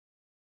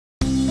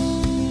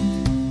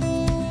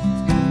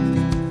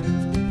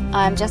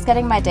I'm just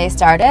getting my day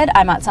started.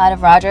 I'm outside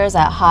of Rogers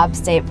at Hobbs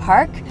State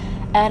Park,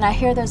 and I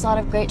hear there's a lot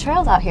of great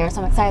trails out here,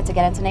 so I'm excited to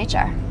get into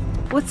nature.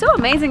 What's so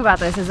amazing about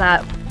this is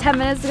that 10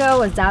 minutes ago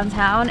was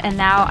downtown, and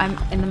now I'm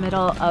in the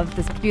middle of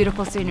this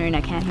beautiful scenery and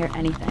I can't hear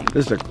anything.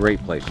 This is a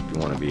great place if you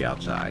want to be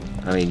outside.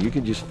 I mean, you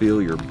can just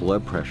feel your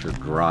blood pressure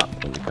drop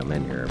when you come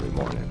in here every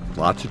morning.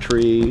 Lots of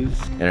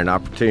trees and an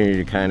opportunity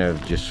to kind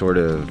of just sort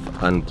of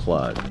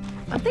unplug.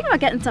 I'm thinking about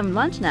getting some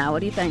lunch now.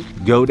 What do you think?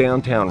 Go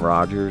downtown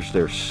Rogers.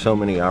 There's so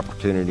many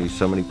opportunities,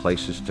 so many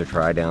places to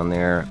try down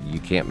there. You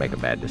can't make a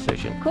bad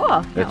decision.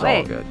 Cool. It's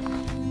all good.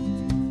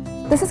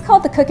 This is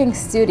called the Cooking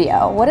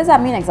Studio. What does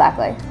that mean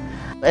exactly?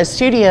 A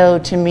studio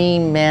to me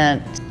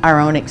meant our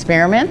own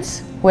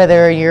experiments,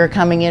 whether you're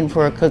coming in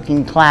for a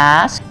cooking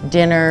class,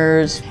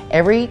 dinners.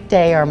 Every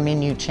day our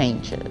menu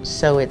changes,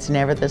 so it's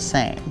never the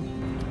same.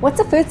 What's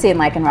the food scene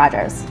like in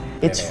Rogers?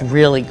 It's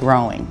really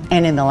growing,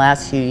 and in the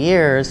last few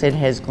years it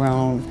has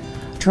grown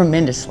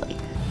tremendously.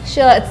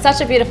 Sheila, it's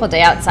such a beautiful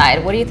day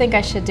outside. What do you think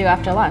I should do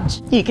after lunch?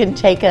 You can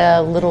take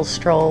a little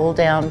stroll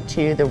down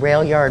to the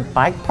Rail Yard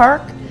Bike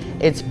Park.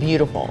 It's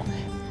beautiful.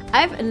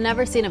 I've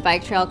never seen a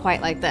bike trail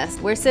quite like this.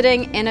 We're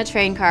sitting in a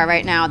train car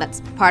right now that's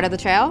part of the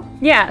trail.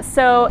 Yeah,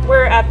 so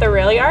we're at the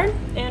rail yard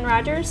in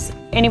Rogers.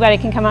 Anybody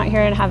can come out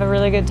here and have a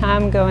really good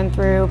time going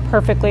through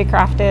perfectly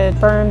crafted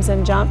berms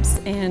and jumps,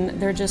 and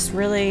they're just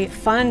really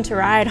fun to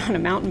ride on a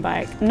mountain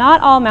bike.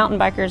 Not all mountain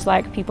bikers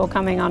like people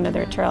coming onto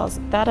their trails.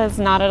 That is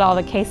not at all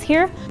the case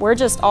here. We're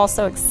just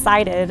also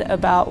excited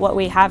about what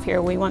we have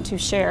here. We want to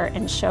share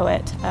and show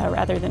it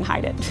rather than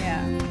hide it.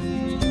 Yeah.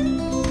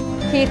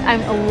 Keith,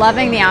 I'm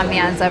loving the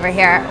ambiance over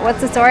here.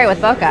 What's the story with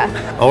Boca?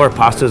 All our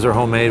pastas are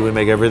homemade. We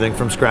make everything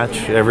from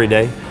scratch every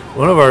day.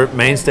 One of our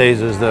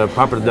mainstays is the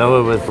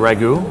pappardelle with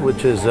ragu,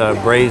 which is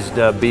braised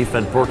beef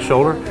and pork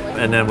shoulder.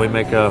 And then we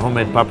make a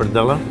homemade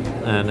pappardelle,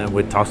 and then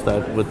we toss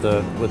that with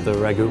the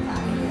ragu.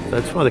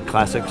 That's one of the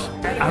classics.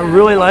 I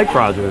really like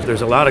Rogers.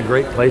 There's a lot of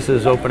great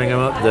places opening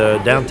up.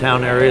 The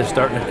downtown area is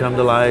starting to come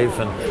to life,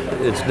 and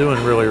it's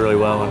doing really, really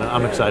well, and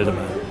I'm excited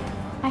about it.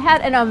 I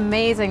had an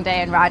amazing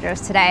day in Rogers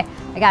today.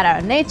 I got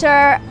out in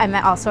nature, I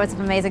met all sorts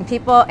of amazing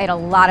people, ate a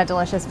lot of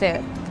delicious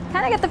food.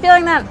 Kind of get the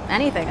feeling that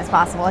anything is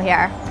possible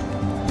here.